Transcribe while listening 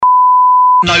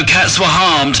No cats were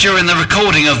harmed during the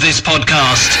recording of this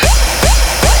podcast.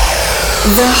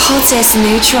 The hottest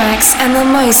new tracks and the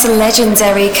most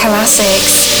legendary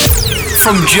classics.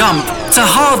 From jump to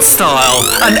hardstyle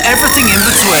and everything in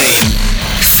between.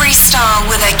 Freestyle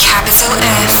with a capital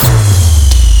F.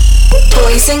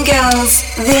 Boys and girls,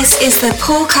 this is the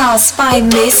Pawcast by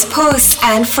Miss Puss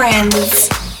and friends.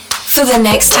 For the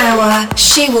next hour,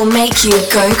 she will make you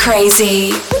go crazy.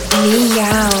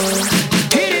 Meow.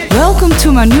 Welcome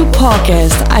to my new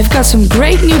podcast. I've got some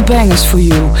great new bangers for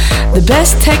you. The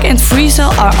best tech and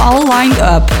freestyle are all lined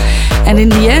up. And in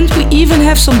the end, we even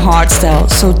have some hardstyle.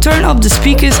 So turn up the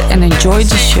speakers and enjoy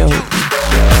the show.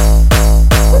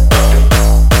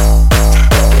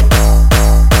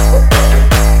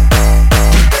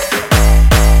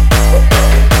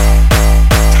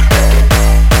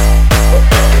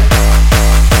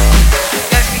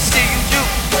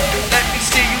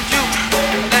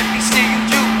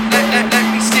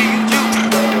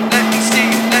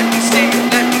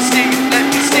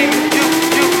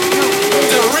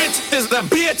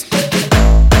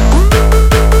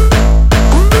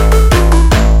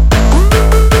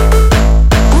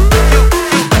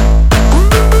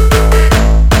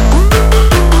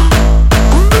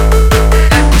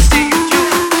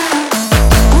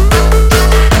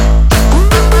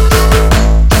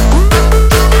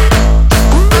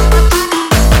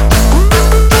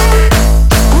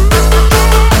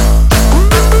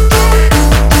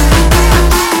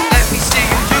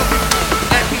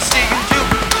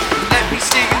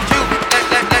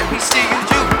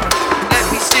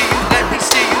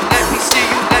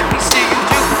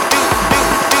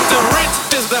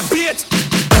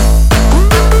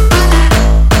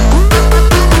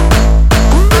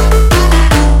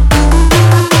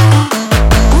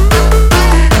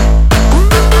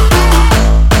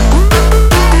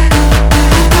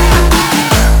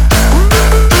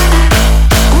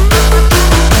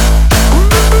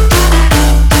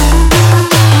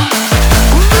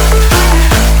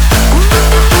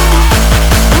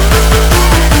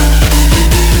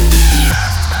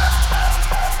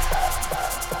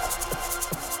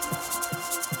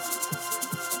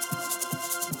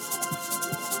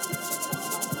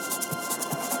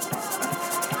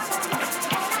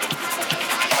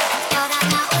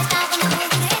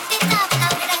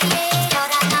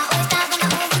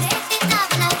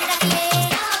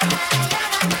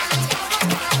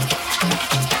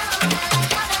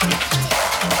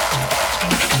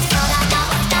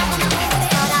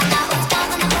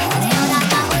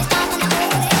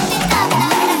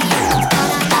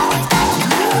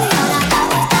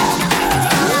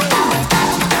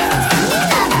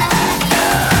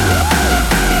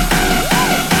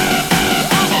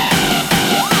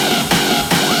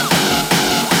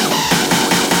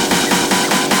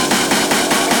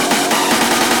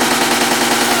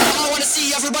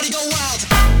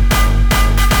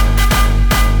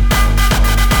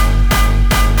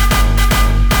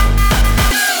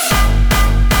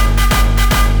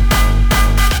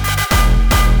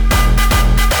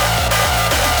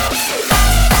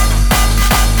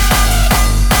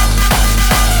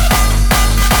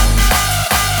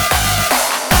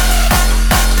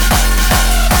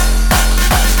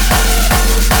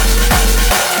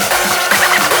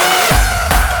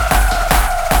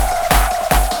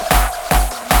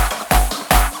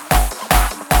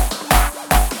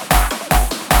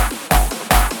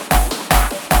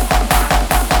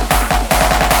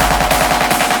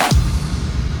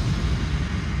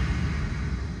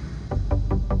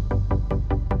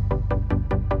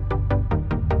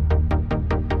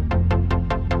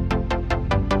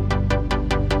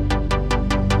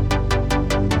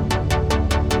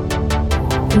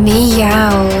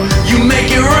 Meow. You make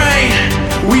it rain,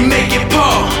 we make it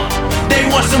pour. They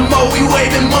want some more, we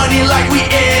waving money like we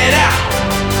air it out.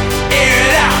 Air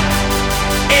it out,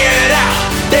 air it out.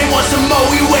 They want some more,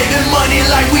 we waving money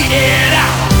like we air it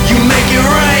out. You make it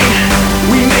rain,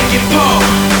 we make it pour.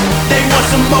 They want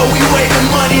some more, we waving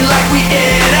money like we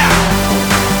air it out.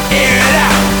 Air it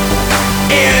out,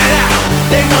 air it out.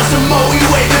 They want some more, we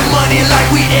waving money like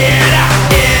we air it out.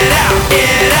 Air it out,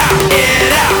 air it out, air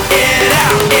it out, air it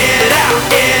out, air it out,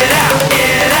 air it out, air it out,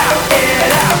 air it out, air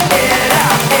it out, air it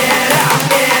out, air it out,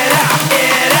 air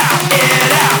it out, air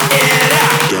it out, air it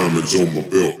out. Diamonds on my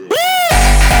belt.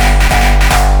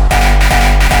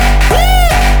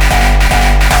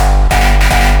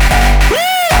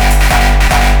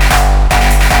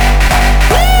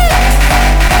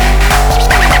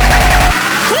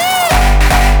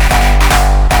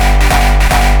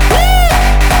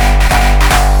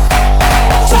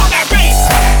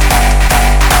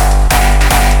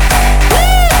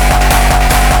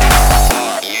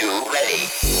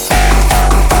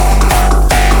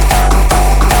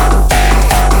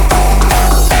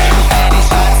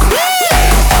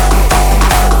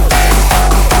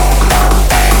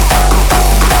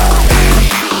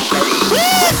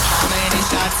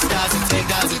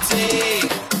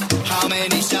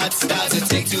 shots does it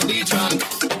take to be drunk?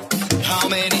 How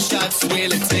many shots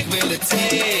will it take, will it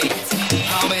take?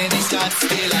 How many shots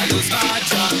till I lose my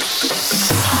drunk?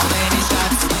 How many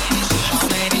shots? How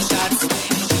many shots?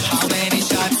 How many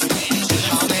shots?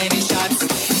 How many shots?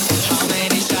 How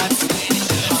many shots?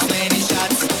 How many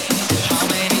shots? How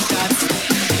many shots?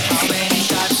 How many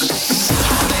shots?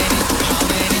 How many? How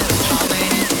many? How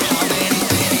many? How many?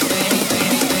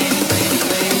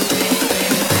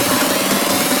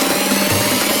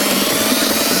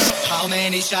 How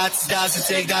many shots does it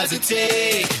take? Does it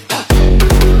take?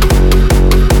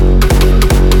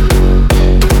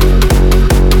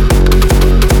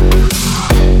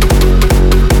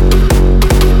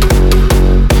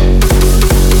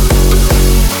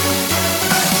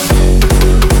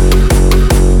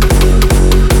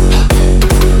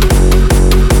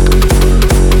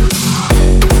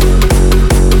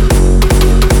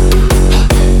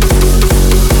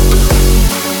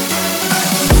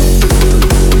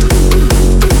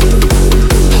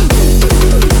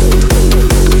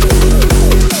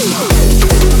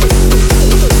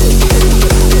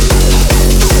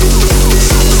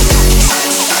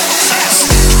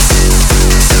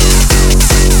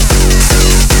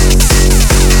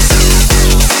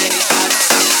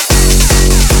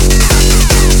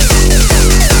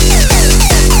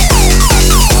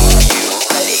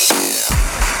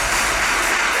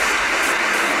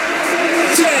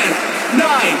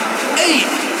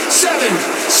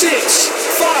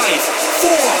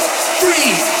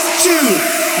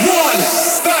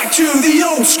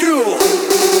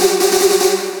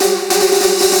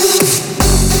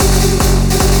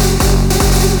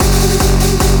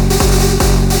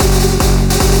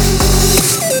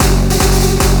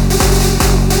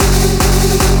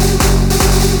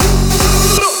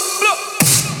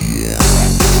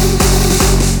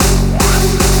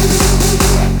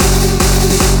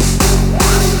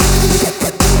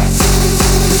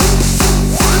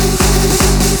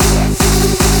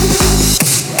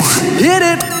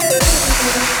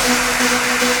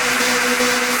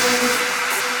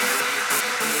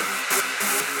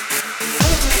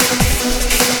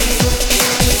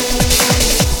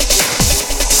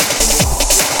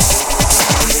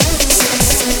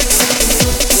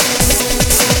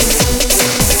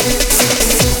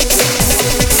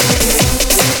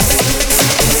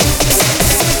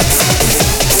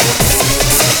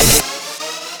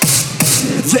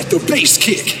 The bass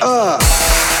kick.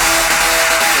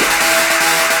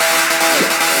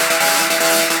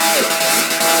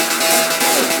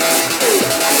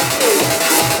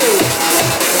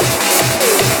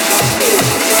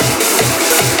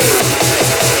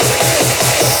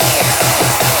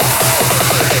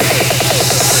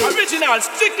 Original,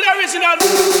 strictly original.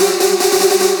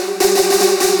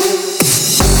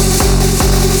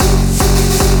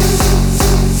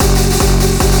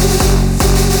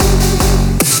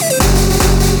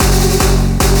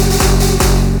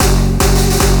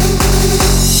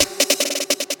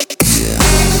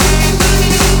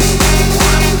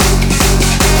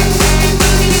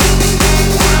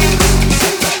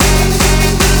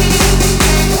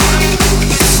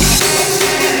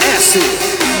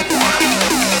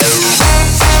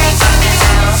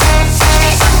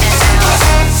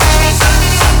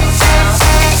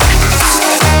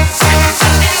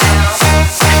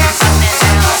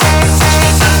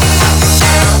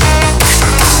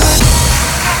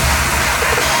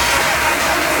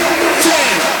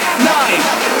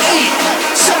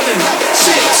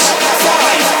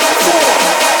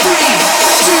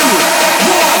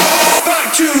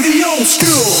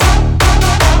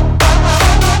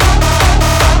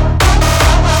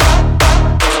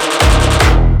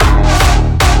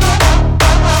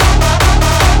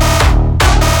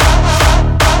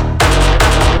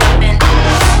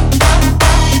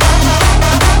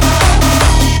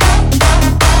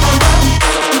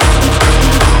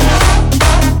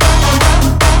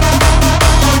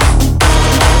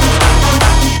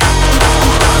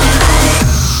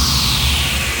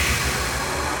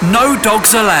 No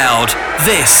dogs allowed.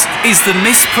 This is the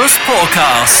Miss Puss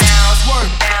Pawcast.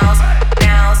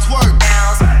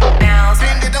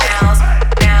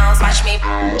 Watch me.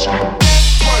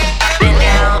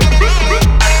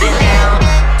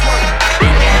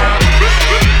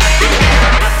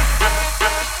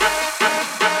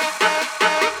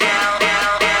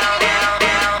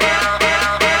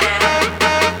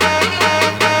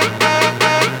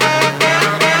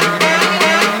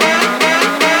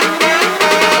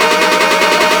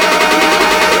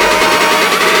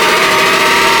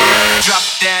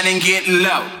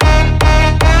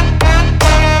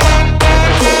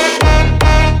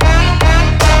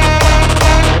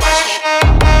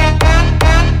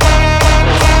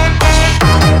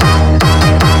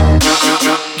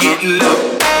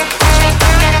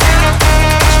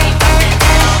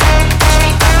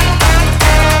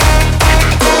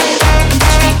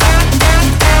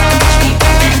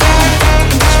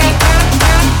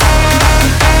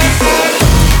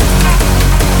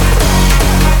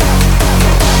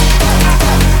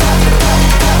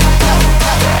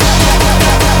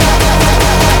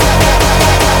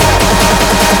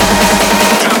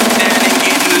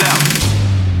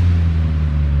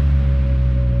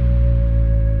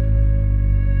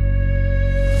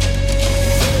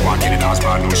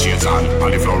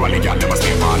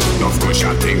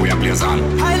 we are blazing.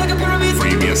 High like a pyramid.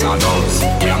 Free bass and dubs.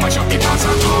 We are mash up the dance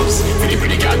and clubs.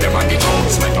 Pretty girl them on the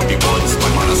toes. Light up the buds.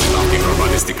 One man a set up the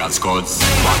herbalistic and scuds.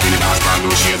 Walk in the dance brand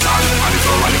new shades on. And the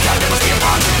floor while the girl them a stay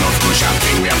on. Love cushion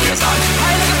thing we are blazing.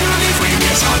 High like a pyramid. Free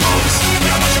bass and dubs. We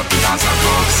are mash up the dance and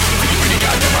clubs. Pretty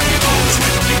girl them on the toes.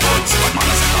 Light up the buds. One man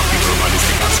a set up the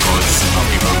herbalistic and scuds. Up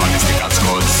the herbalistic and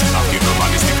scuds. Up the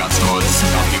herbalistic and scuds.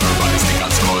 Up the herbalistic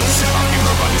and scuds. Up the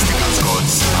herbalistic and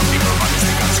scuds. Up the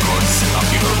herbalistic and scuds. Up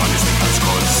the herbalistic and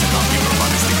scuds. Up the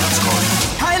herbalistic and scuds.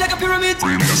 High like a pyramid.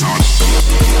 Free bass and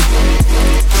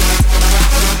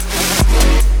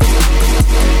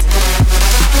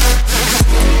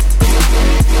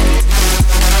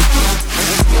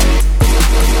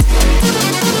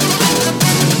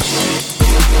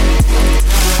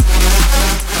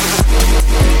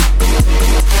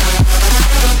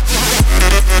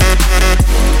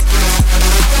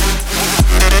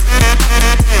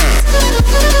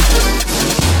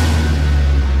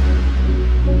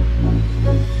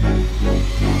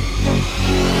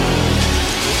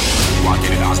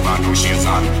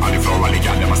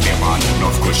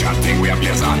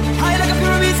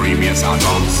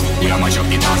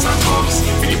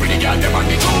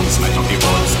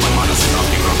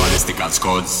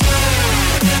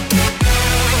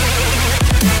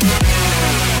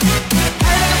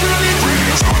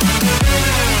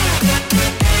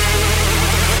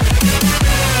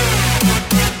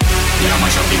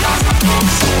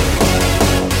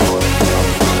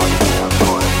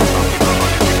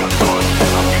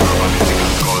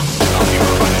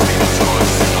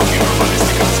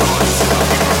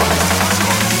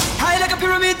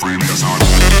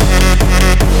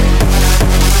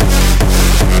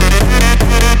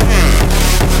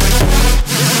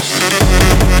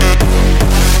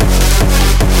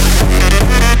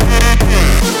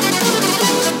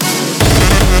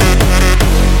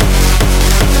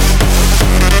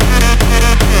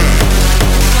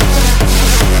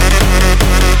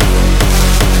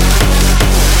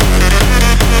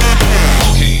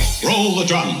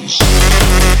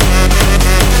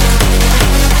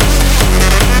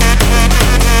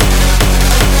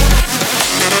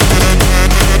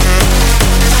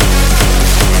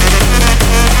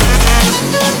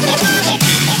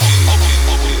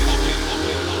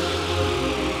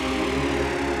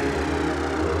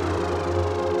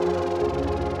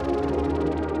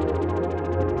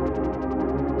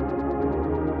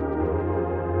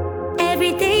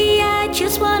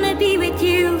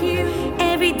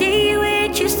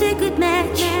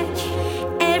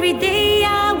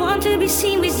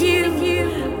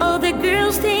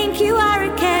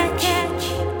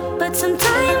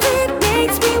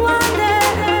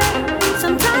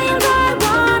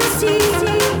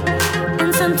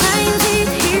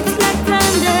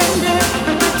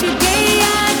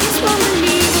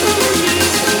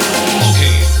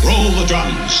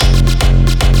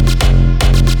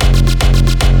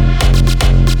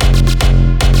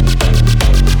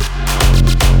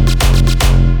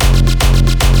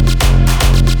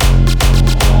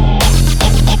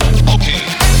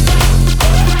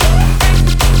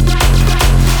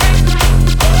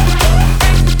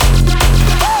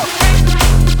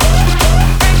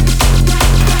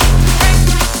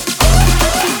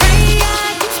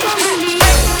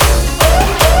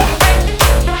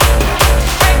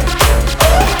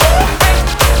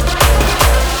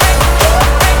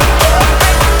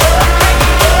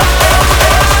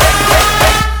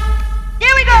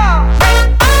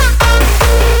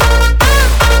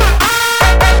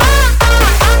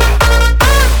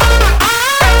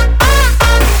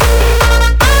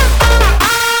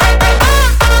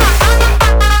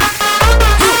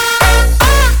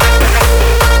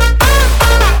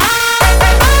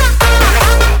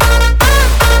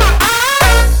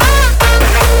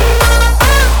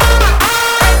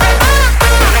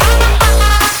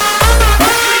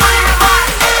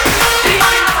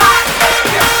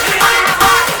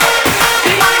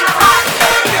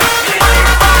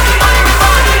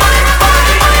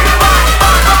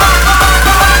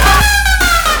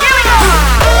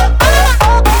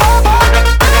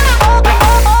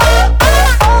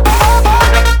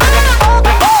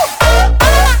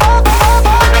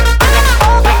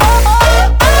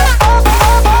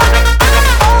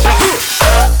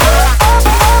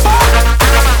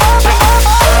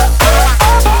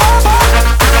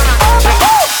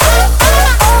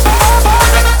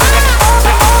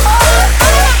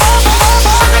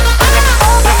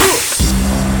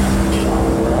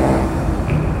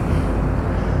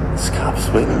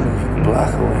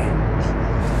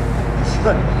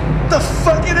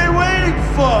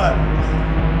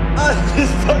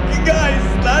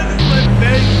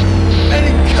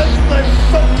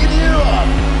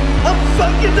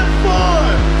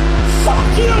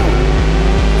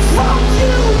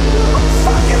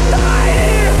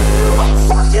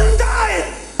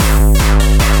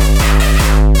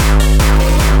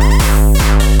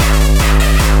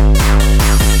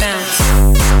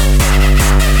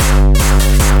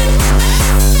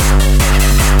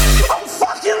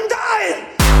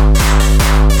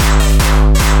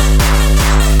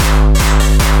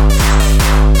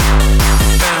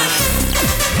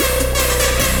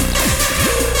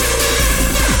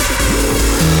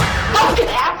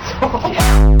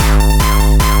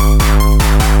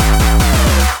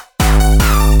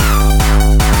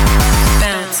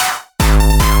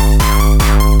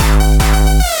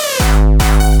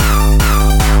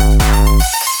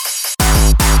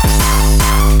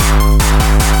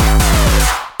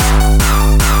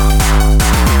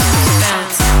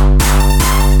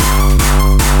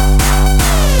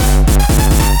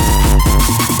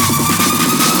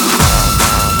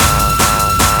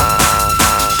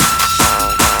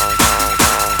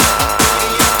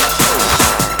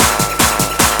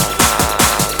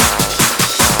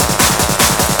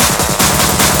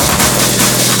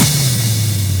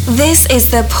This is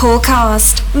the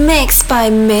Pawcast, mixed by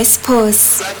Miss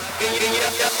Puss.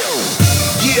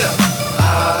 Yeah,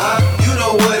 you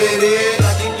know what it is.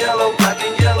 Black and yellow, black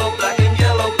and yellow, black and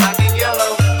yellow, black and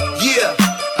yellow. Yeah,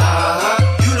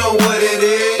 you know what it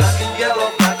is. Black and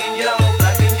yellow, black and yellow,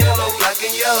 black and yellow, black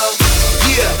and yellow.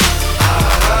 Yeah,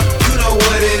 you know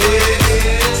what it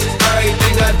is.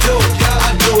 Everything I do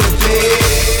it big.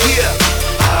 Yeah,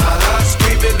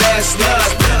 screaming that's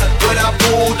not. When I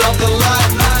pulled off the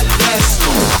lot, that's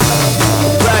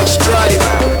black stripe,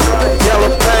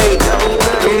 yellow paint.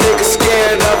 Them niggas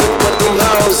scared of it, but them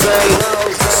hoes ain't.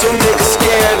 Some niggas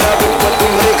scared of it, but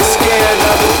them niggas scared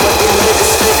of it, but them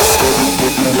niggas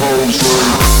hoes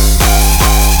ain't.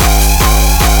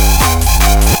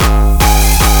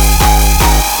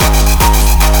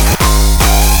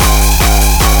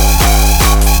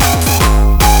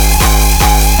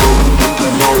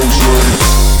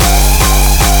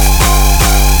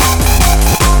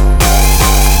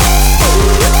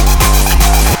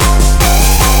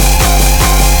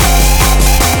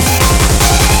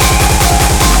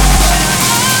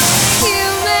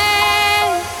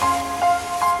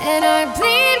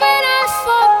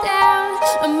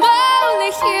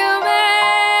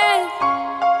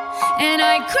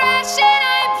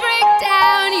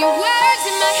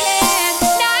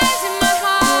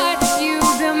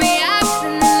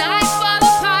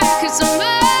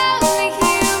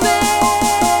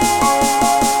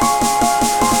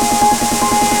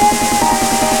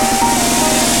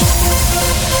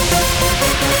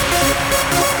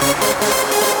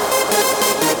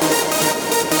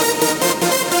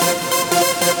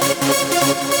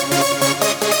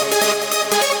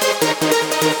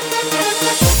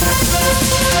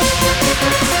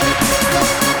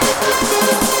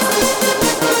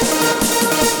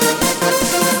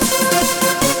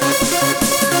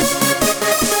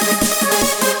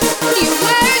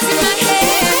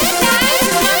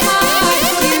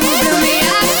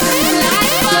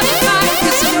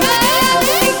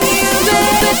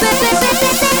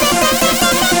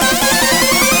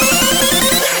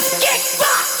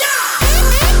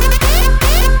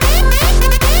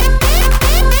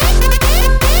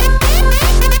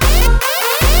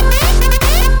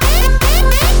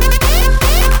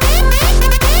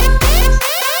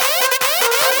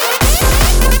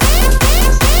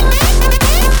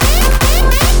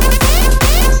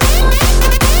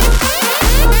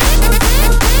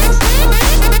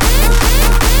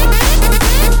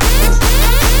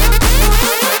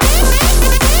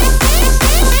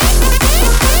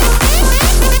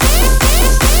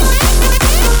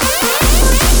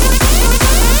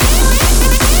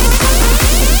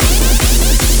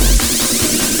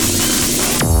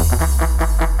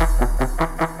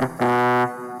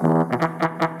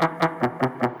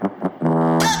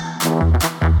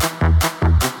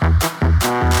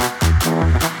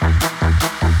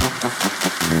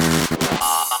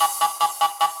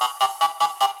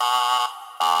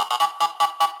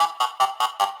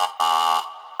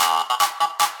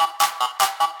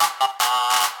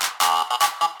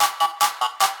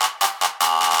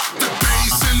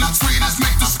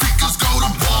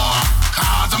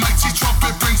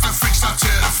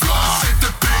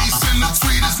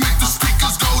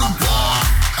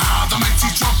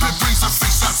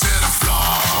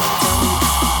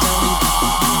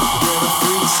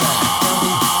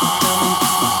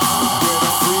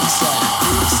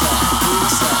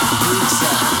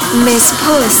 Miss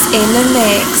Puss in the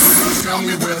mix. Tell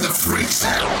me where the freaks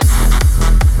at.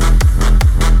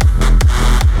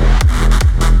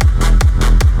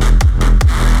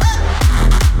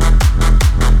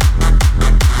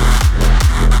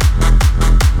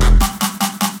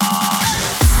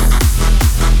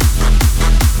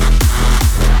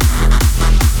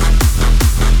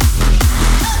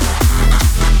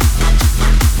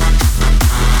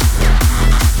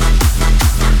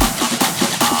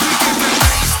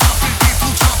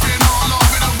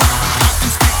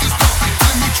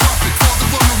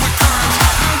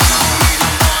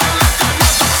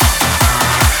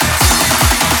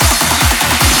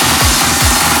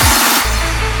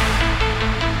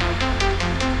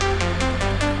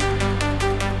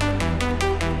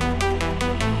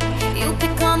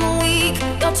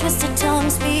 Twisted tongue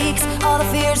speaks all the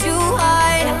fears you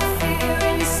hide.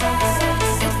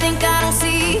 You think I don't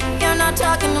see, you're not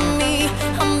talking to me.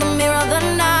 I'm the mirror of the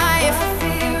knife.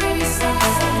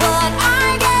 But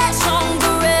I get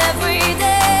stronger every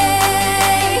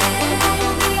day.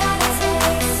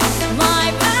 My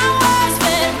power's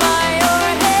fed by your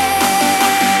head.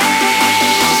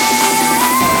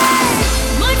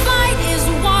 My fight is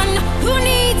one who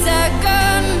needs a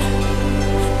gun.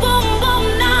 Boom, boom,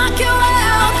 knock you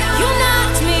out.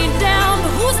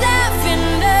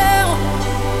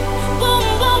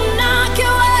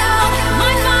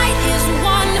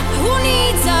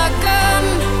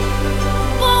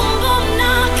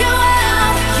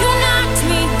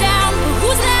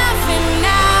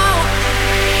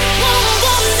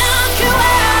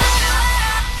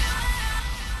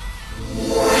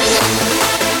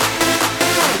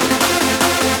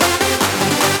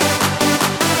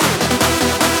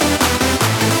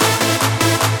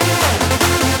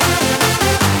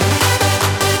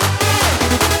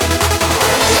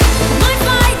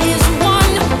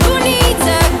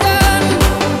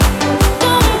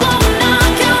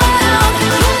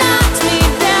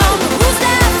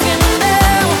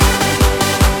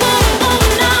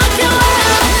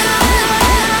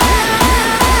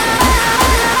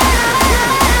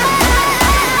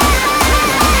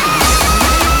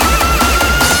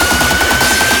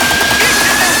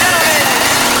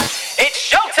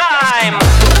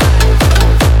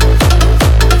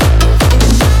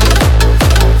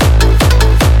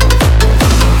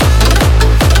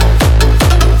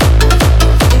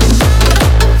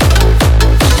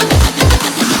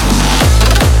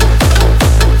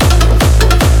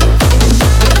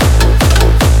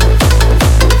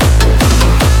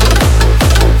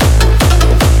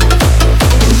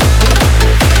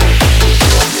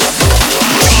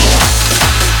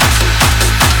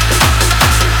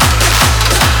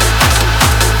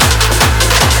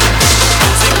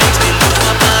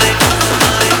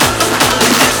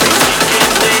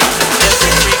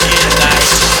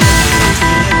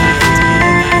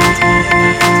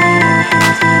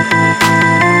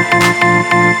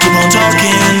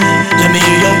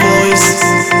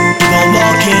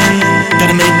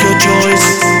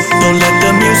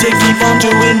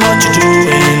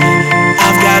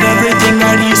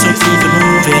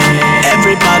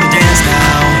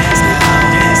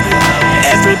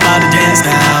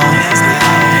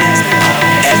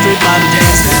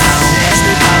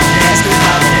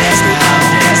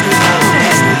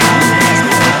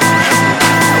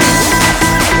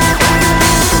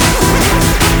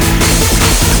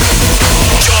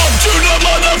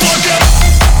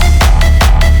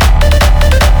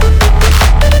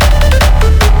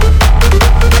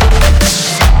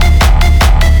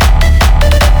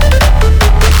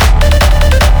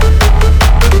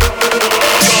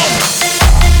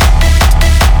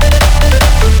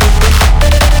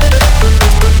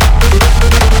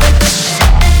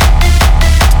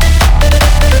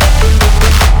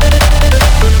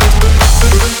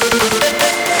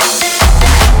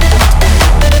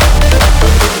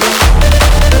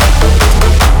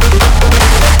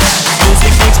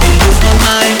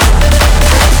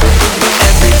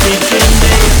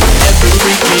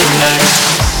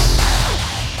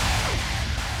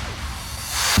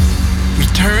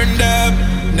 Turned up,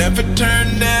 never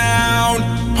turned down.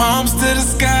 Palms to the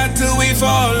sky till we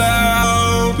fall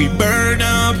out. We burn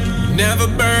up, never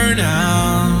burn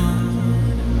out.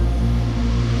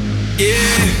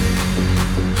 Yeah.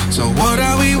 So what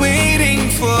are we waiting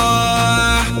for?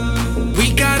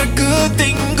 We got a good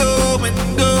thing going,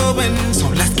 going. So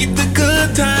let's keep the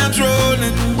good times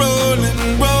rolling, rolling,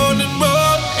 rolling,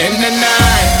 rolling. In the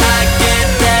night, I get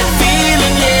that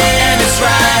feeling, yeah, and it's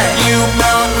right. You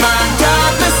brought my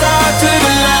darkness out to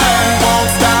the light. Won't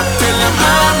stop till I'm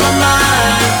on my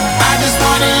mind. I just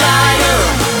wanna light up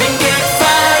and get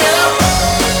fired up.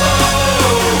 Oh, oh,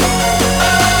 oh,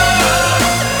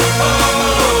 oh,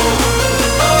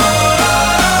 oh.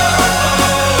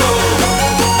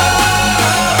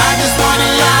 I just wanna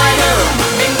light up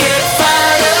and get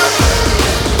fired up.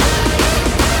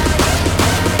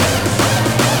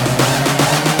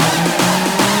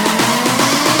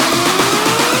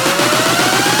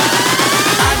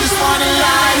 I just wanna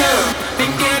light up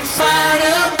and get fired up.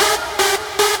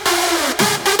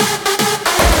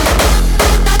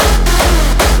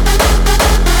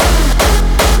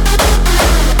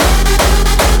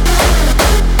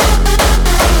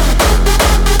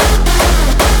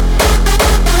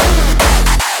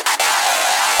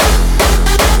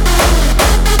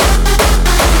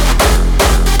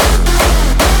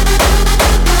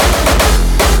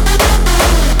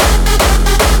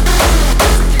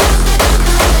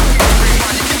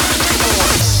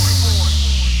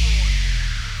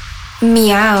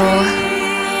 Meow.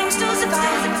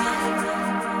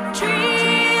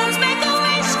 Dreams make a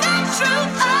wish come true.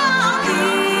 Oh,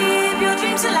 keep your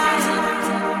dreams alive.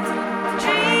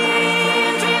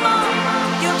 Dream, dream on.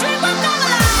 Your dream will come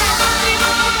alive. Dream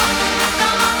on,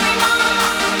 come on, dream on.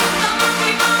 Come on,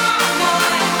 dream on,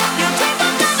 boy. Your dream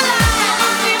will come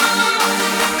alive. Dream on,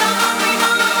 come on, dream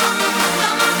on.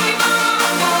 Come on, dream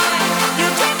on, boy.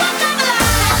 Your dream will come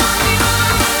alive. Dream on,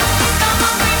 come on, dream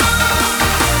on.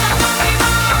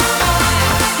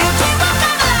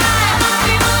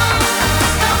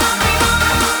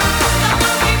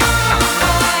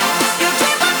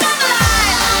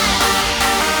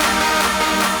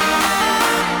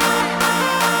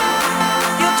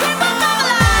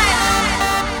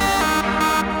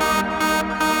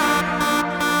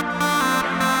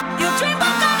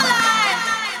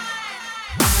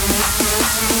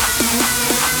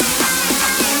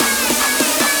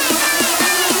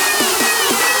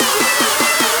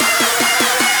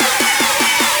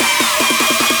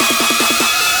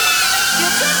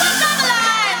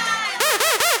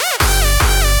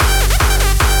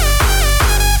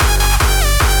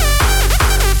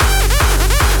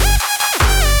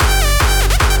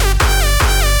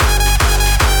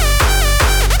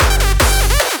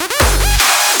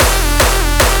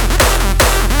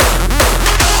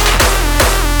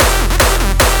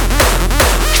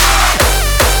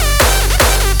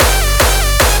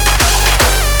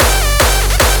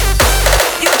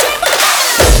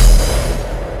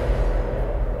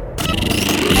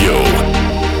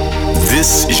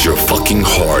 This is your fucking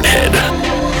hard head.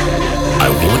 I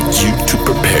want you to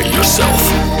prepare yourself.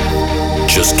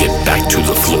 Just get back to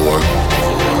the floor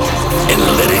and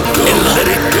let it go. And let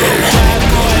it go.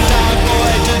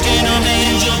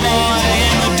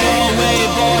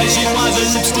 She was a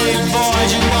lipstick boy,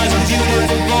 she was a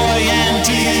beautiful boy, and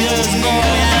tears boy,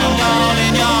 and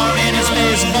darling, you're in a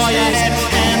space boy, you had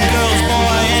and girls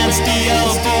boy, and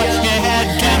steel boy, you had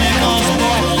chemicals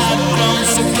boy, I've grown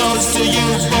so close to you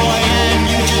boy, and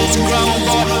you just grown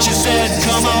boy. She said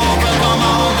come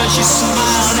over, she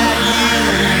smiled at you.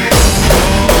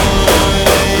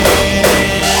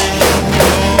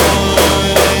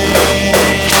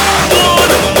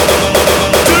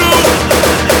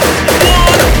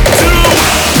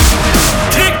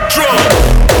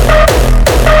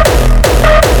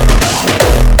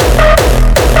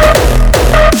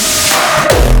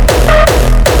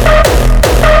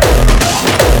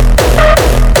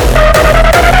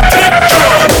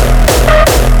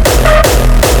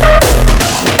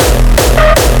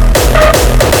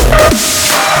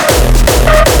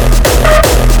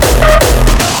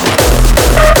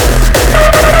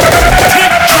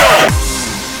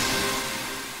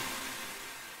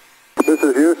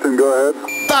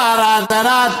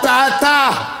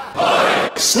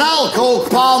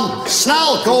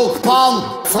 Snelkookpan,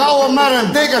 vrouwen met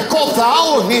een dikke kop, daar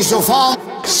hou ik niet zo van.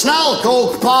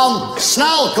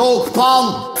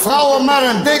 Snelkookpan, vrouwen met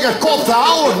een dikke kop, daar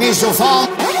hou ik niet zo van.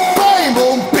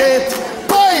 Pijnboompit,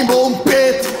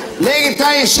 liggen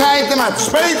aan je scheiden met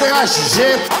speter als je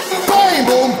zit.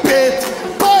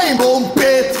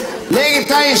 Pijnboompit,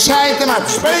 liggen aan je scheiden met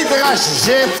speter als je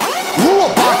zit.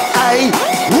 Roerbak ei,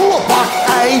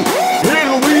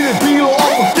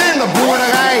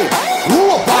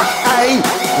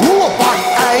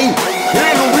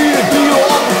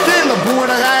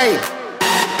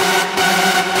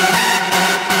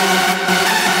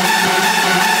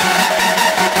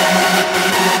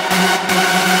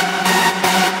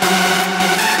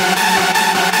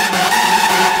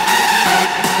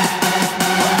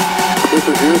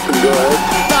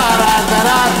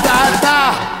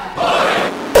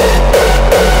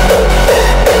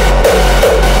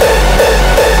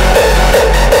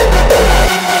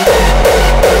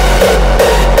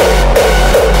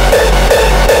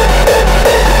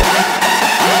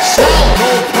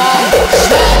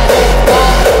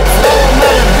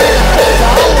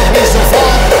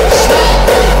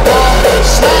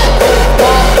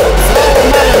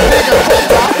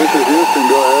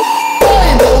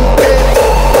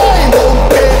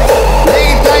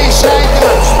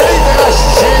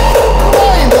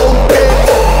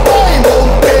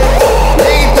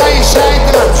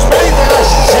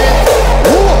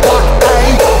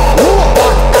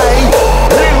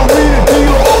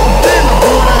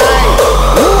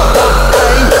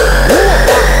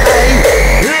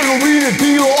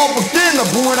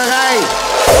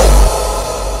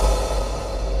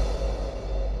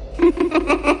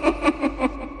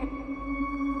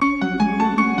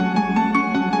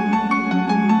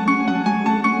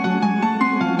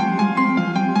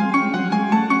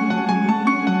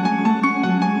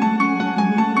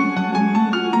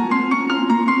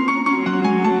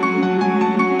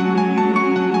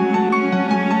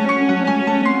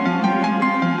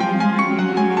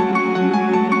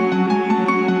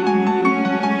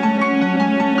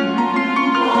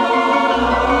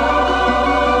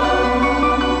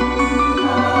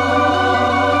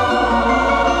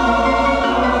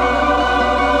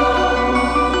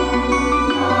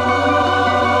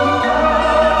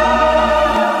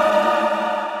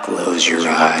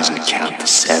 eyes and count to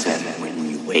 7.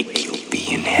 When you wake, you'll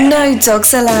be in heaven. No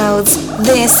dogs allowed.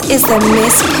 This is the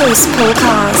Miss Puss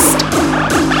Pawcast.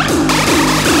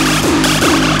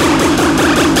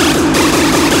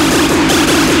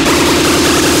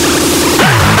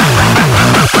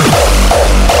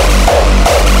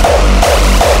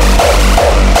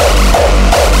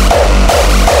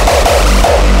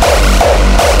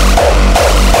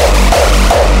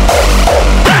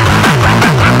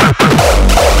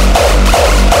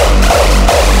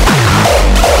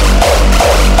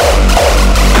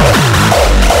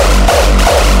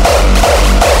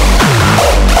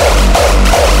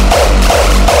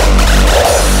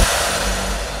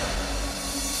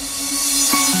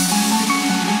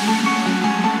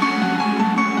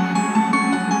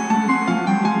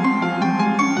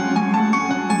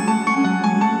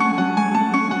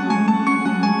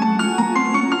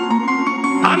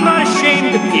 I'm not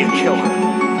ashamed to be a killer.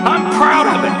 I'm proud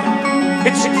of it.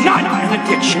 It's not an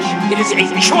addiction. It is a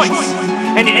choice.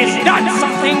 And it is not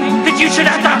something that you should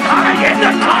have to hide in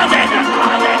the closet.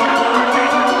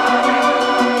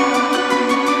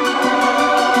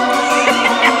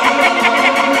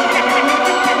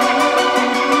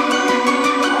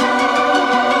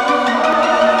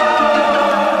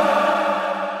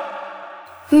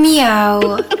 Meow.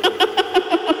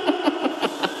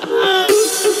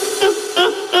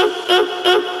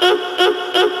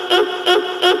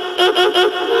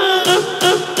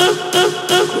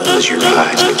 Close your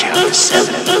eyes and count to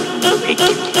 7. When you wake,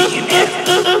 you'll be in heaven.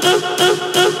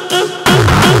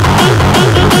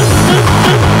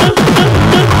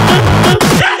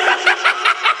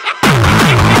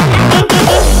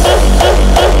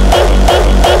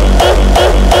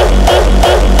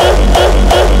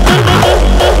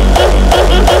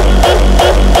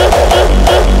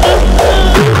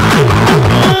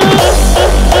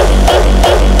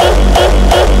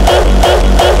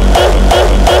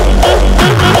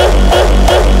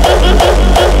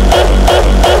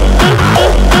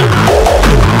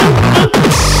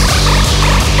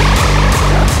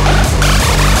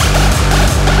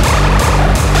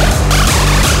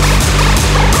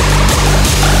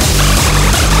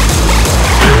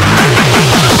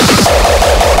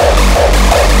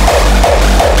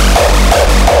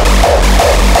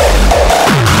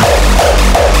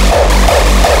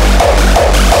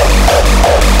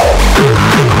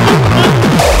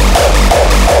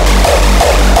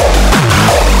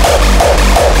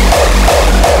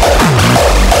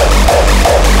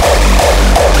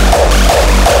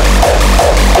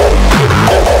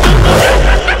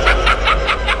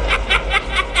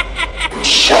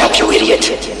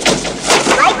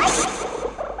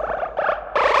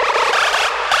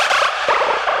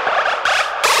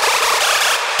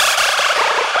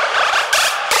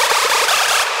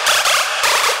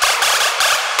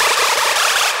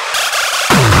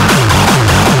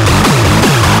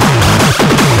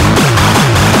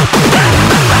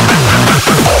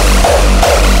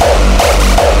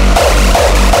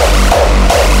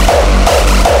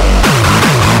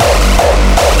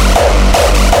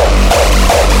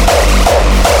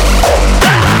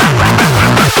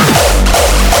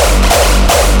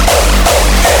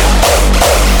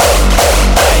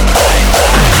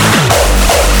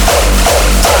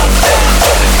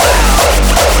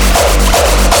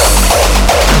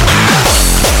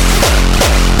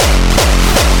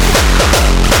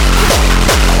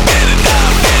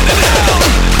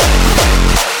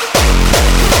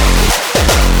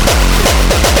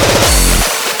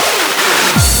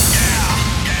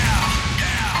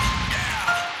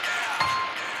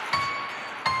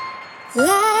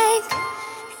 Like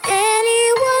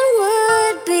anyone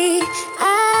would be,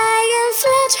 I am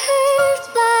flattered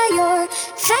by your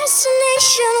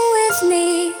fascination with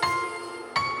me.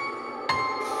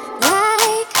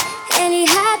 Like any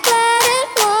hot-blooded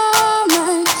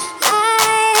woman,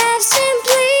 I have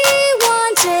simply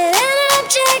wanted an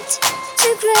object to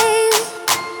grave.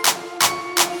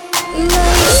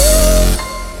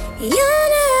 But you're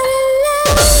not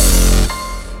alone.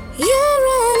 You're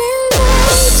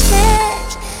uninvited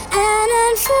and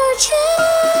unfortunate.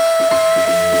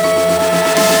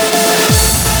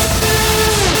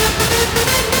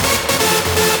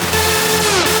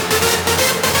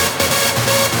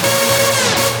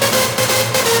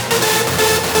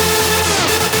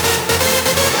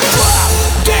 Drop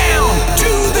down to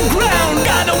the ground.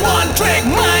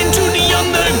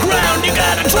 You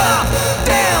gotta drop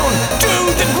down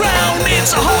to the ground.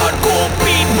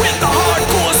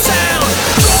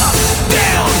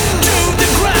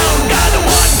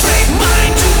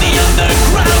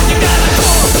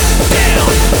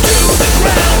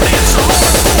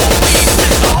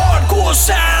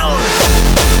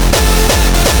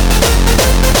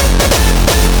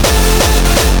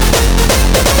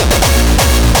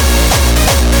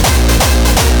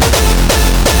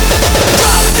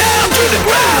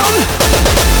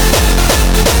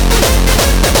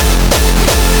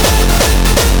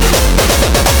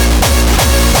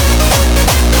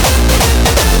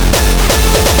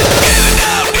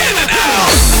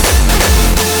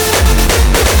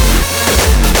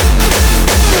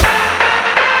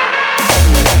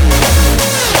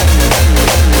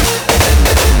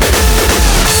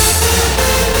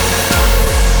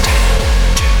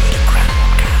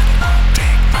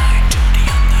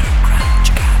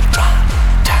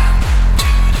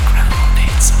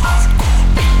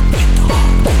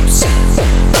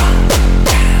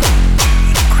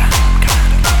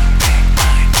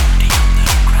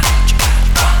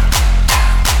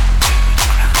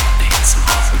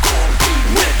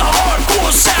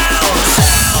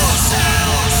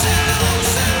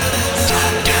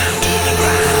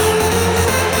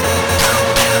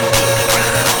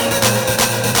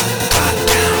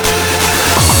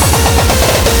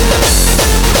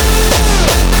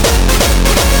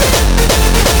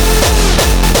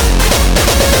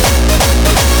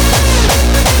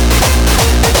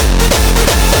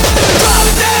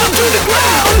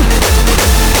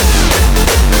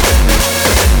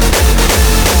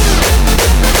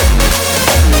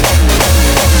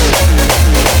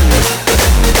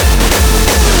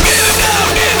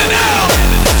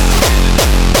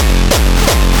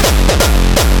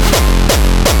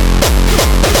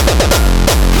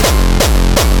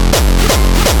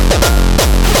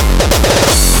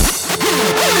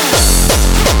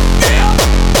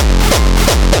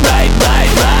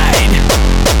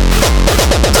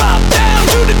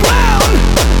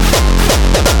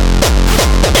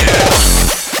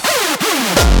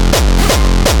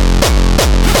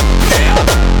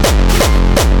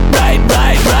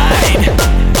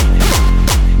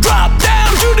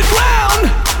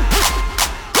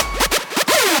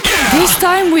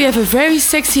 have a very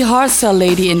sexy hardstyle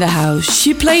lady in the house.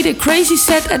 She played a crazy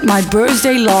set at my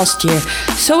birthday last year,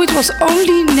 so it was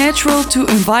only natural to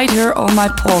invite her on my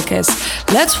podcast.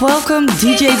 Let's welcome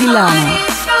DJ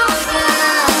Dylana.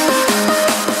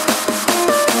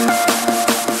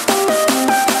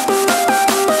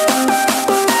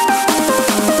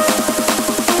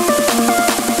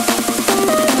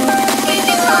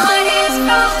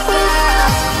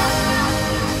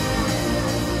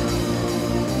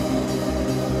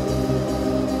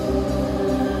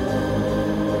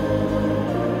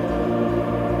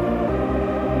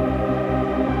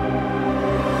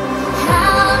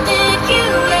 How did you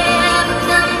ever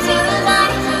come to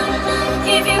life?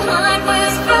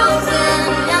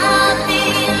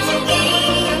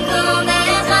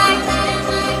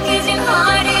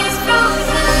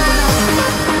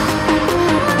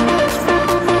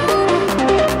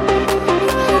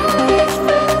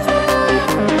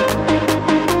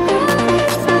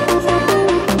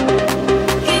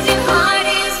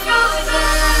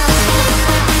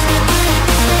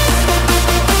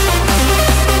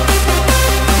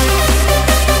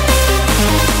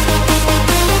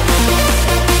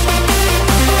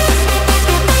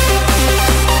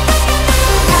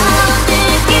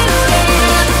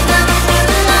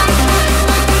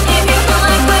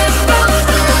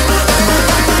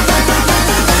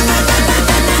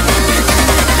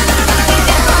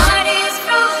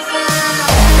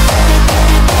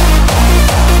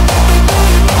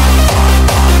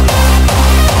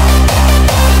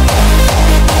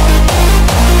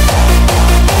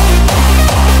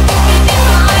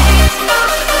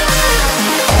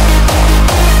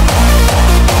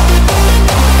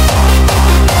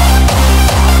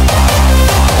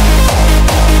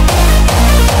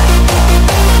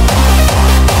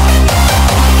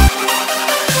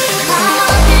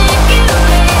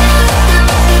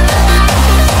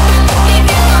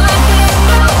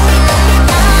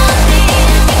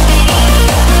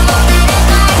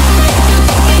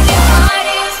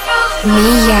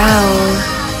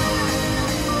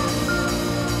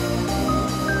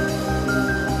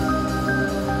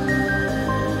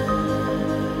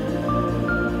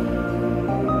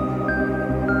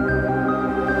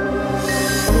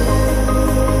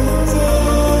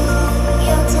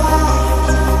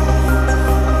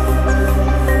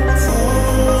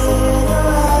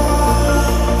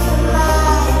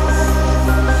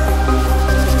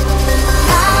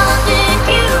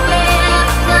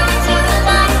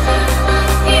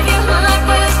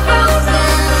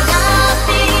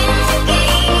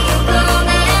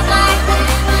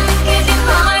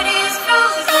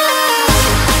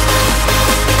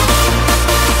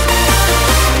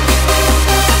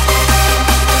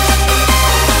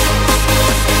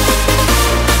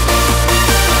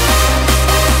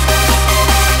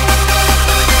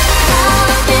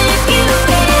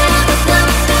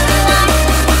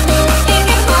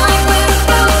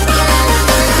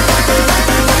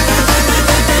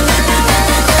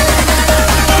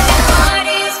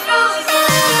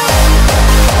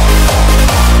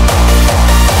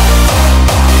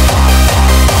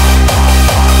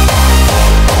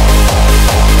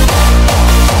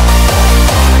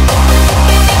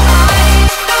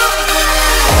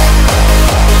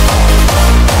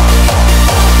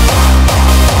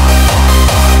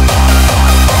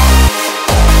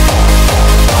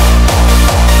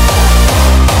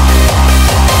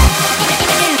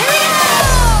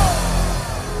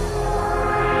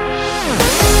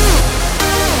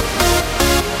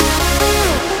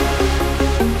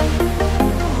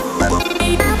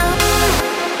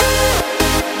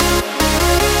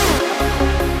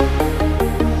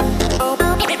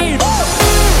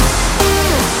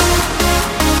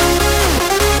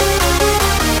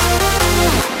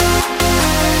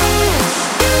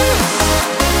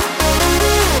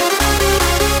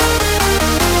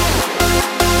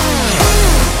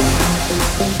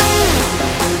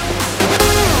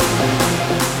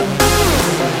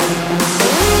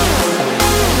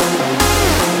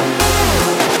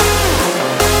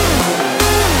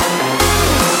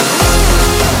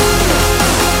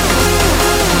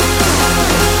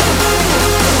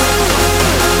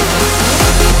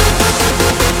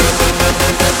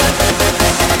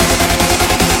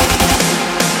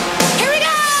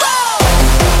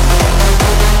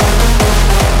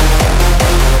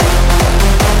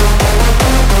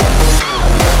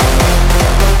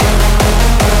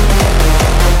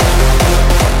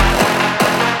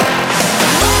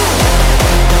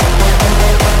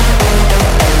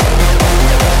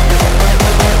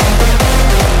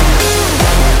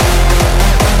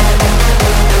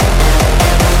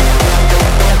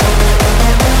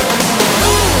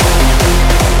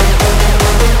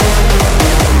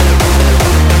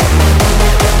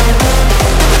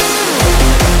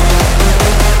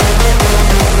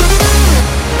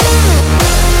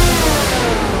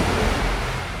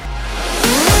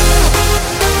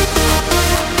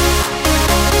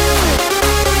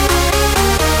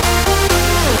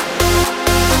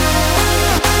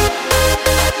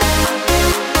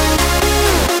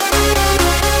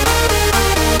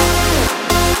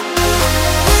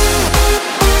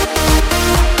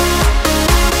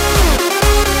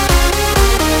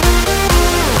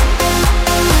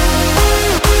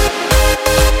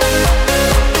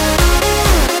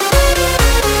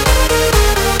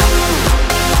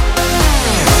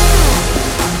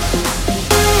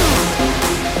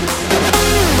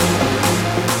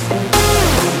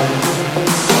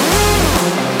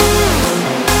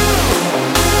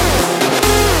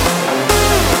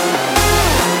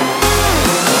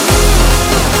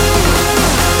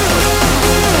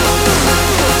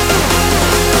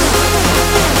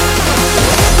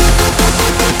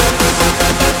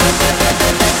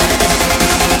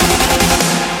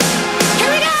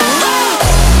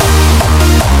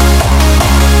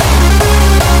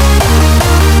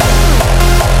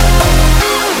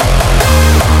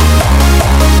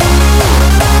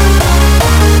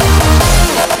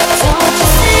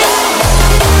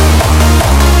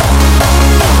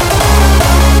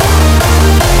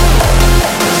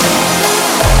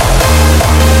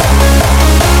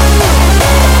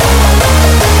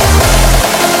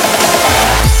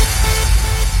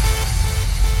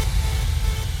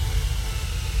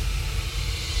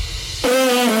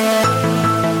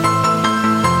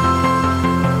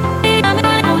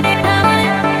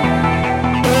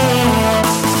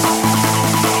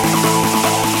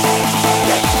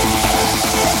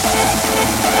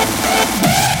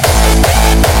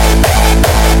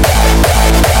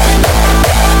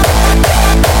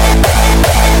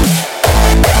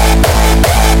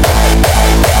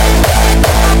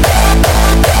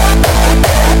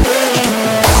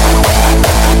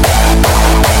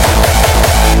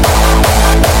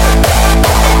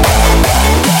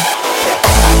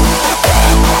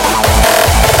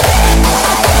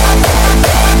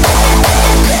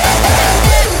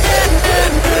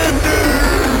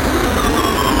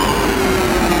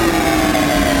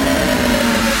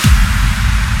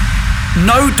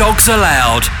 dogs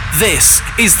allowed. This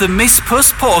is the Miss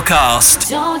Puss Pawcast.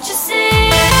 Don't you see?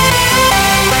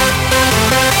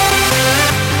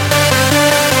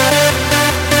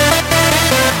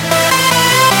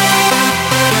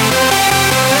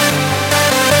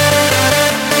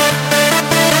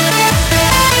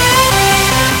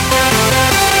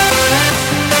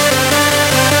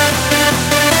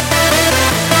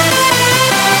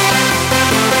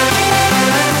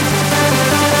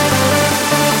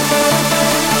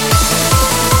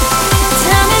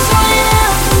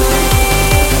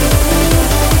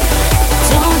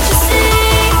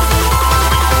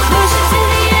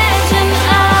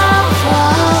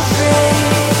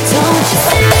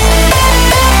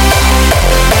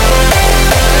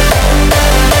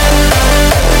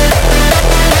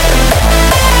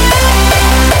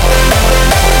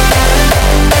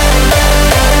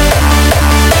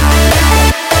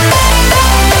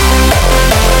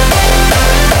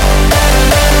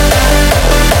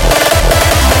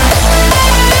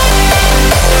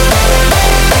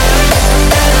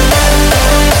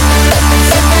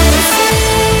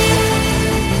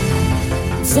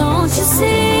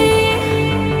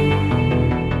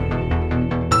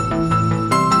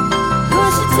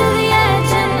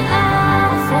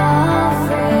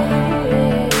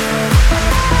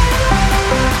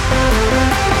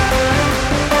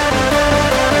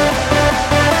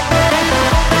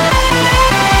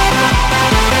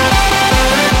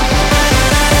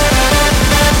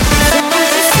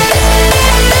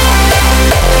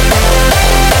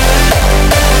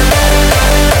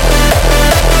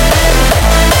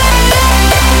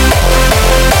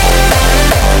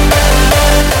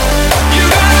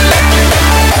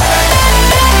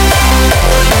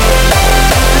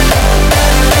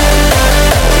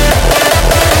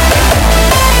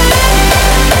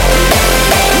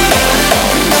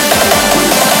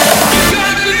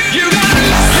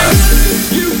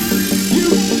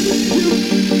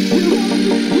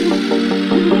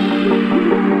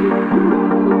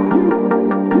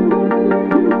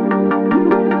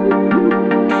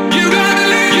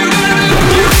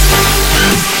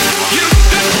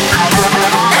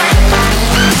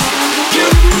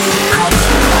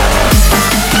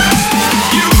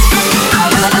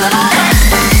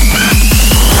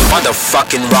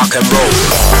 Fucking rock and roll.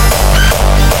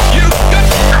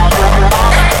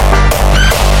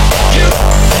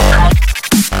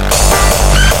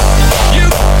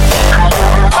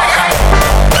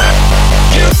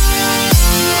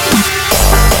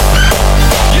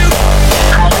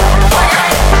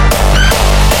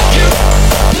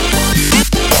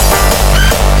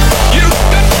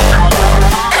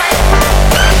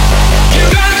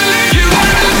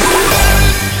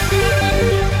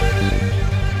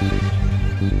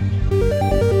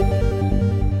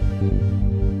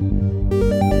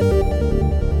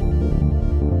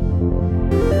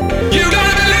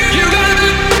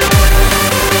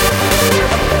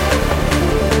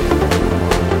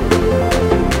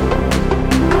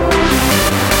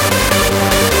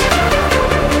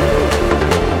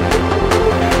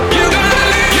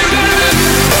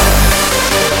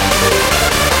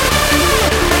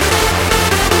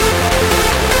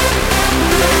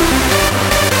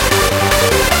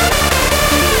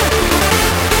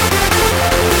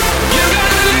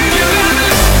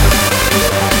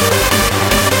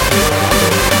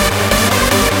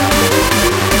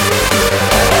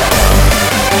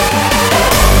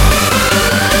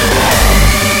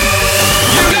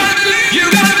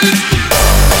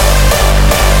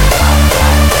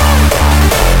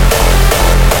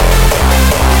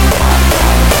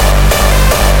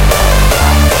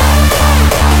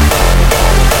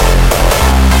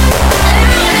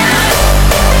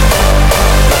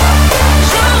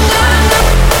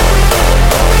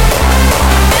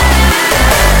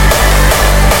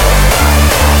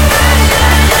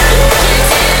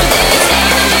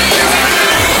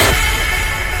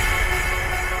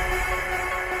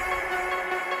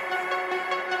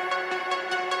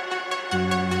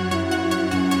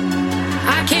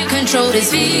 Control this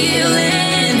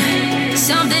feeling.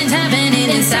 Something's happening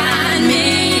inside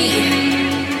me.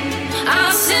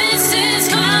 Our senses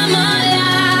come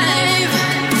alive.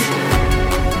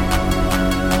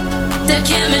 The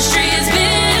chemistry is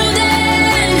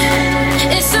building.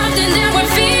 It's something that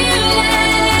we're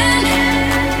feeling.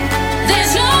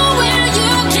 There's nowhere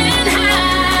you can hide.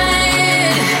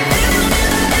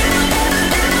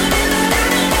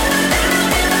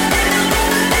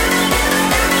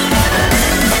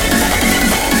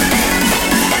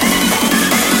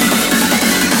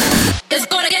 It's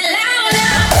gonna get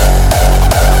louder.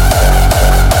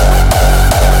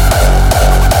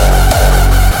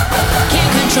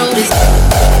 Can't control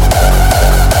this.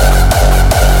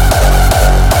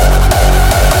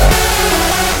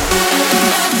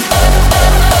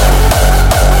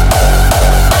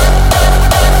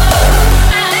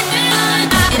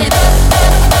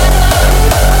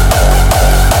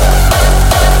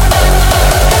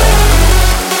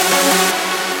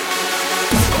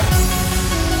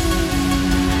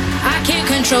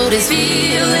 control this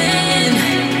feeling.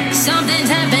 Something's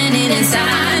happening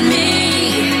inside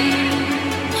me.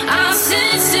 Our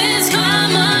senses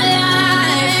come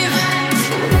alive.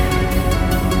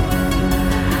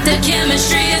 The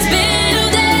chemistry is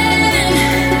building.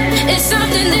 It's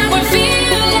something that we're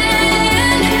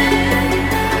feeling.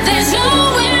 There's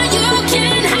nowhere you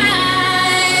can hide.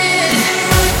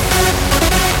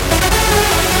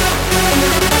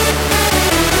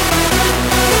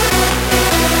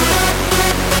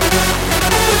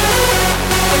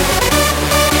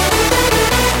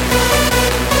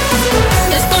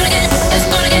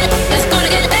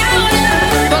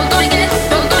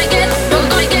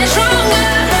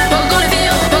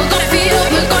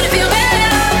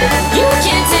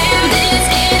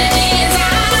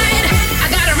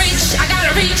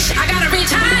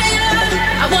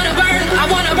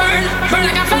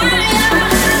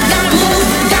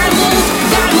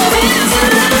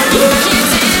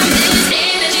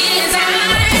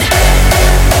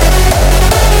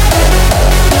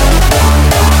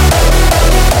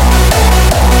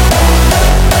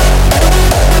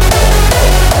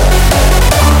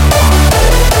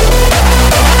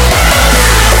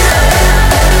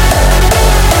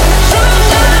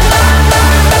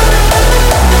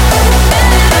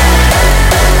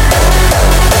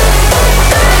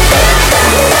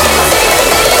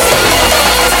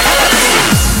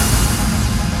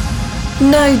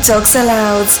 No dogs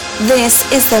allowed.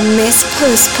 This is the Miss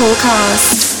Puss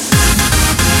Pawcast.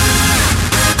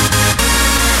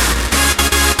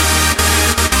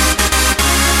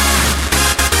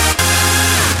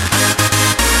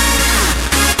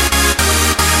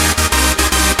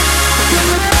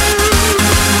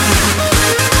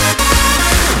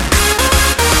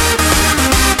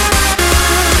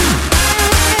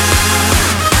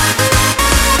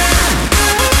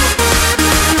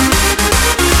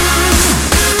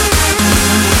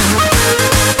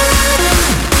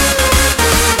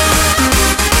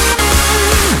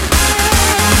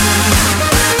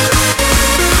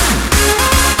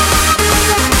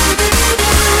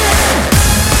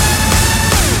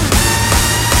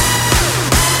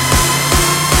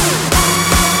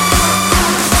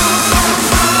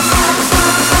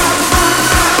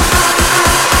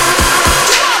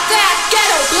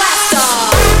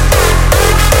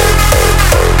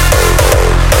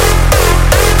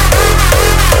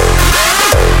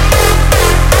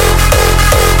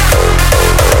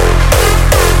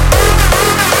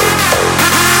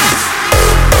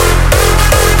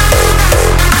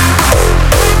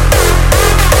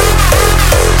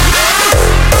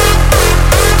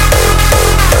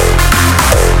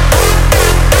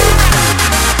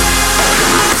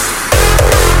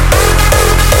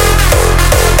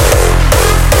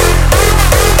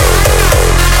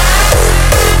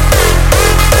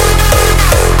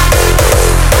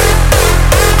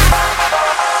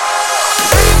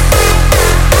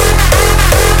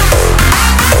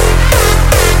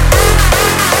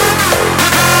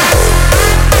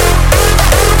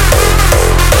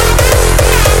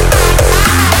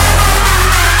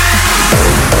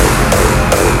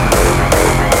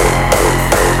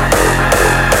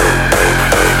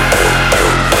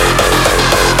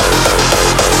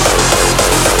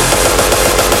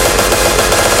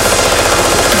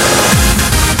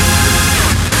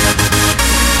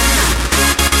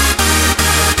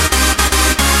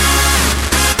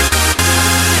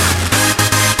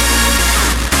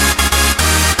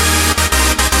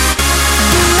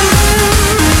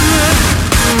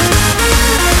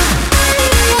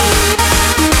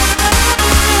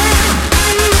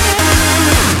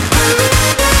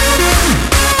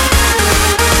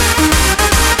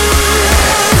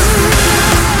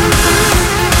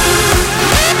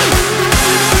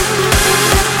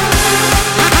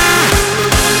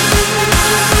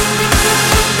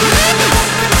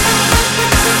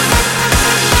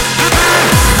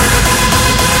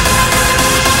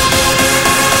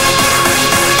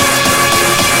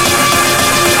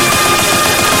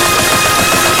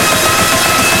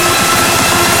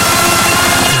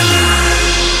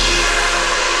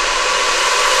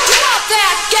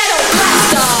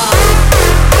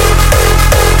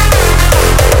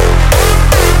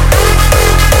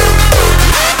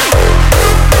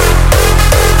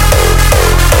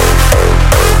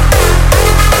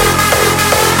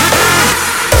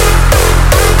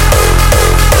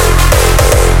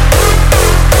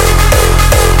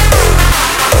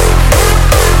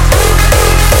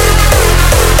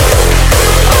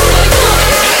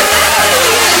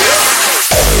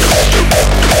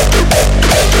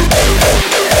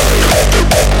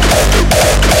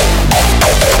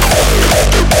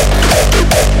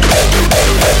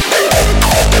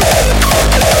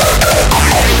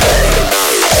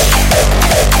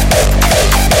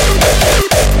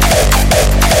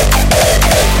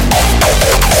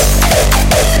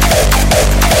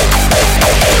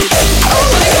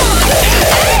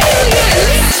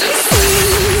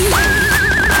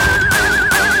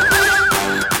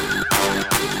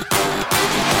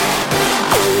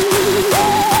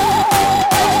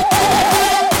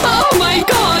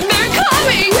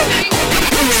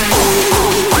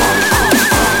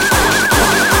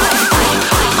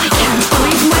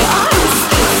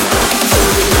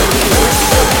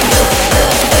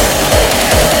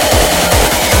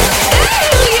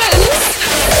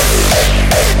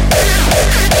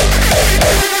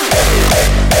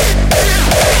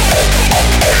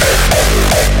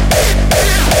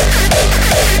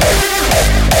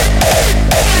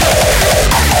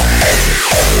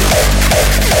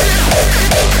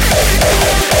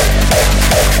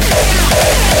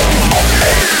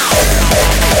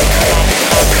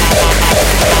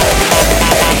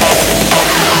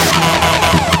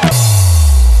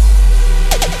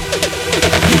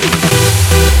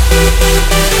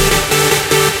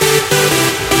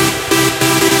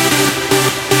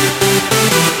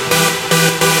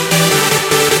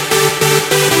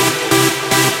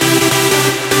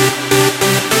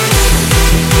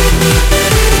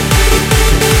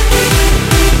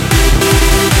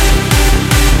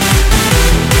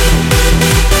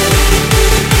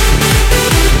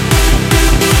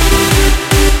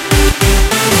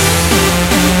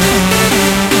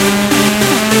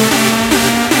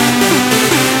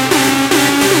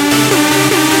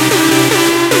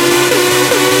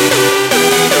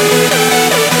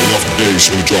 bass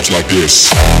when it drops like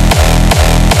this.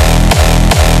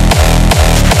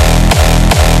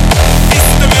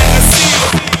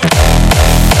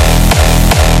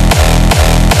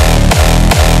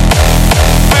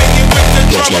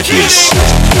 Drops like this.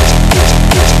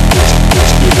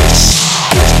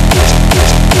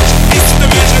 It's the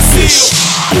man of steel.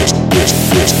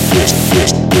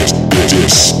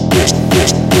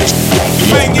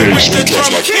 Banging with the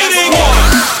drum kitting. 1,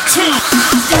 2,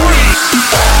 3.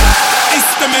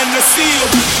 It's the man of steel.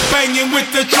 Banging with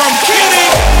the drum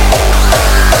kitting.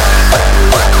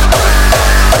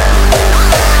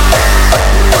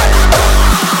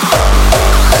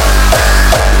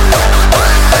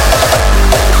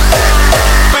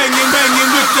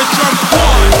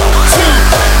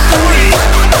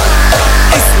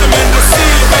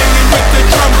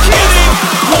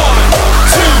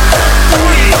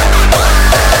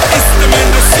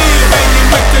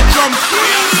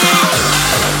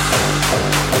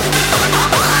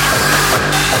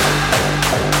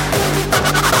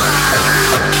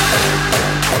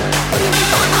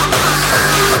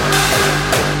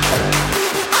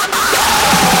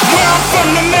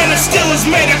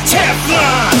 Made of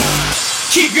Teflon.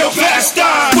 Keep your vest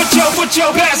on. Put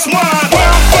your best one. Where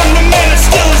I'm from, the man is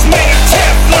still is made of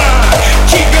Teflon.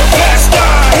 Keep your vest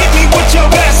on. Hit me with your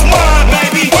best one,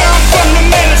 baby. Where I'm from, the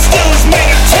man is still is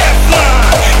made of Teflon.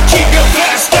 Keep your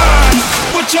vest on.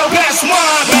 Put your best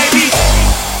one, baby.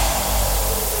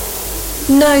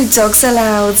 No dogs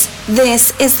allowed.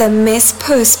 This is the Miss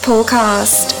Puss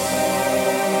Pawcast.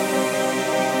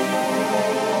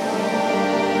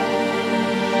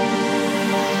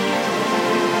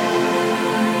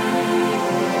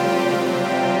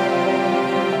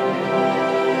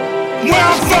 Where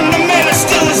I'm from, the man is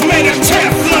still is made of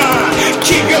Teflon.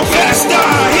 Keep your vest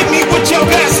on. Hit me with your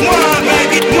best one,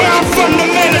 baby. Where I'm from, the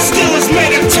man is still is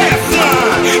made of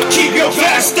Teflon. Keep your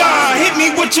vest on. Hit me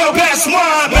with your best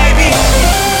one, baby.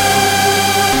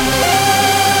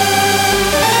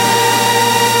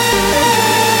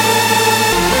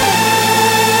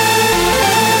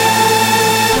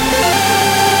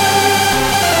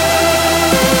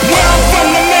 Where I'm from,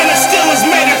 the man is still is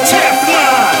made of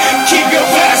Teflon. Keep your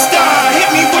vest on.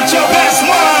 Hit me with your best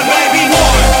one, baby. 1,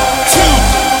 2,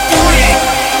 3.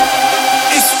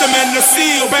 It's the man of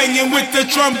steel banging with the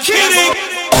drum kitty.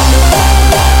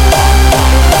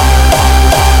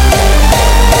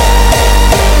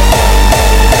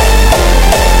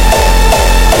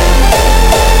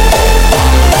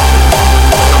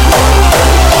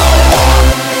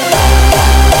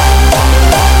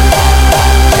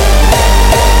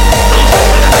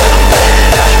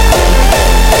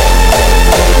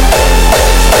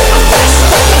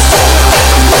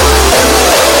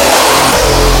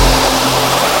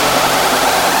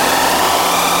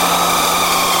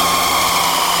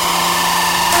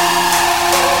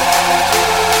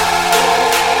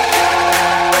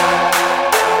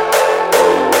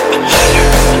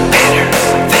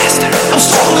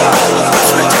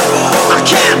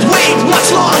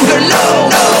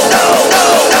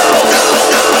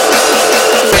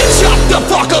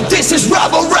 This is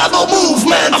rebel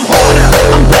movement. I'm harder,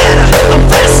 I'm better, I'm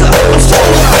faster, I'm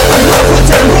stronger. I'm rougher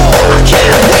than raw. I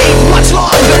can't wait much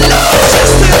longer. No,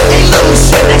 just an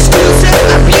illusion, exclusive,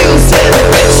 abusive.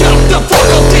 Bitch up the fuck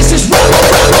up. This is rebel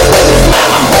movement.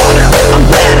 I'm harder, I'm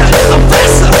better, I'm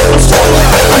faster, I'm stronger.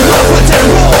 I'm rougher than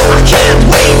raw. I can't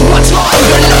wait much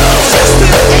longer. No, just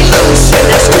an illusion,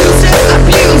 exclusive,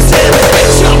 abusive.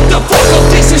 Bitch up the fuck up.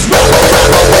 This is rebel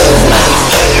movement.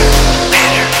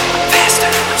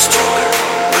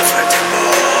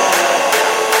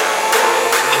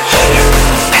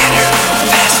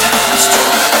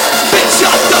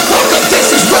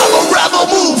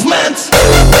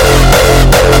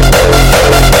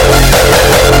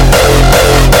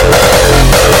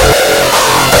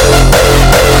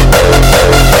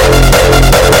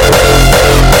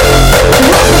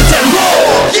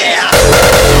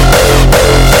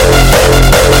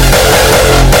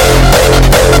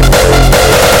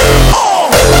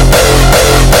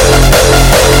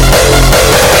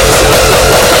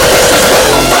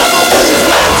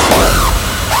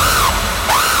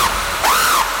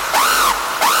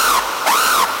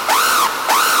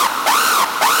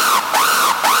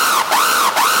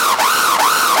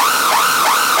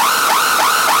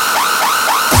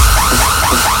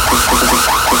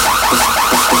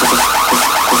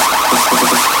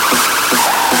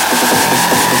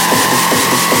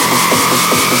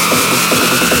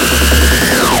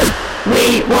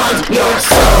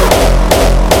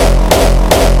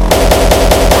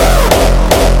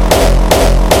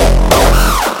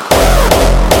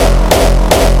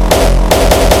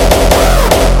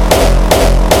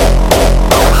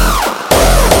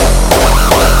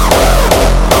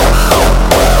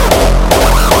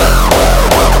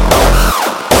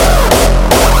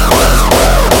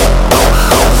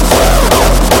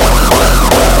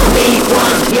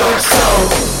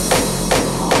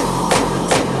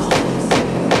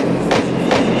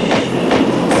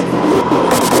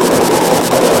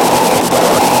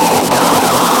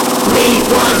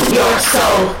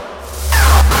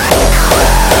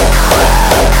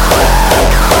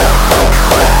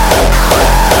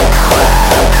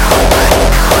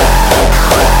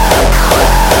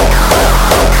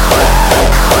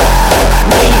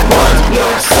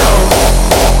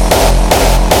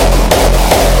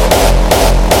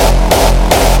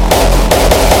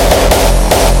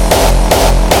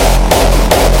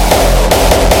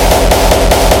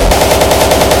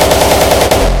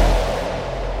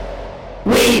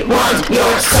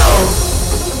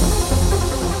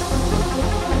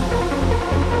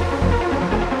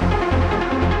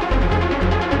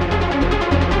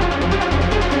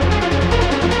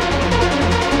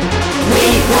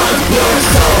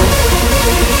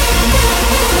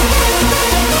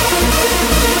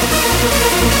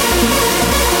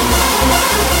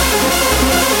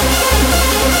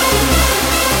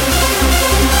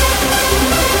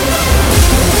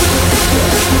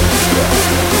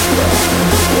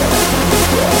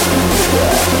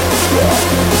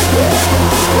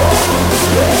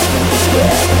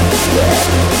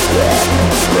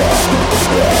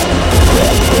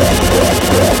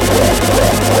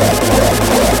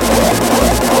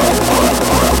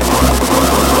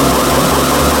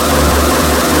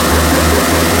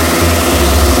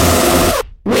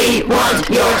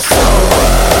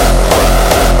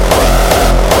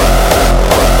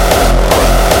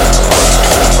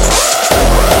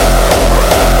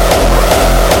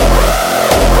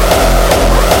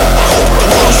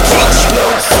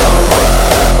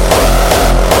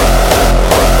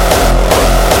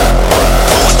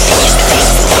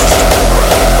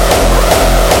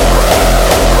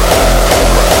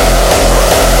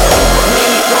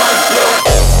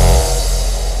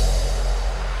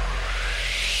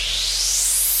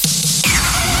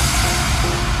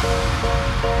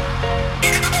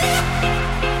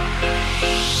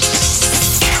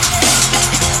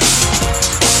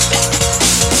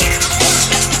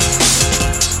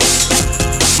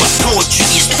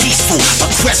 peaceful,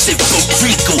 aggressive but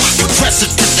regal,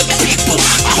 progressive to the people.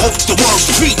 I hope the world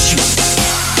treats you.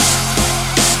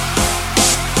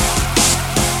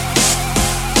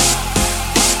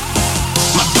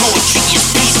 My poetry is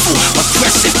peaceful,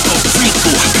 aggressive but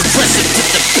regal, progressive to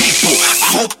the people. I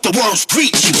hope the world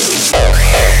treats you.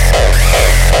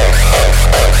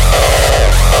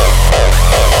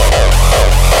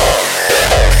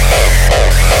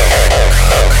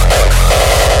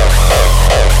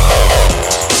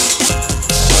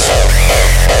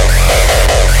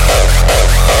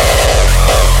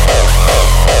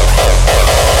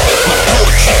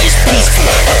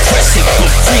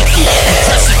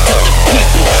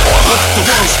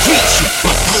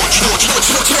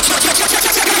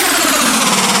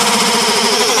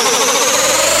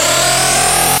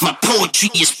 My poetry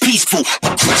is peaceful,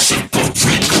 aggressive but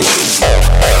regal.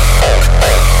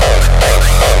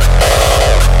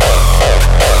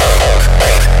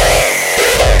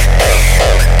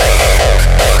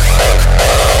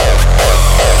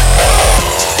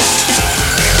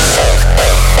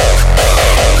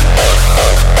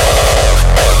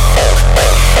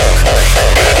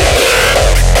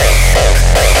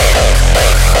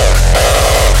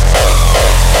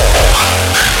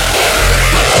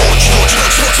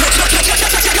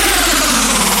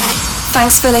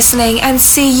 Thanks for listening and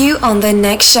see you on the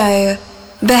next show.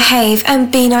 Behave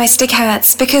and be nice to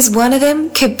cats because one of them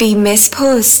could be Miss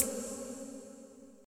Puss.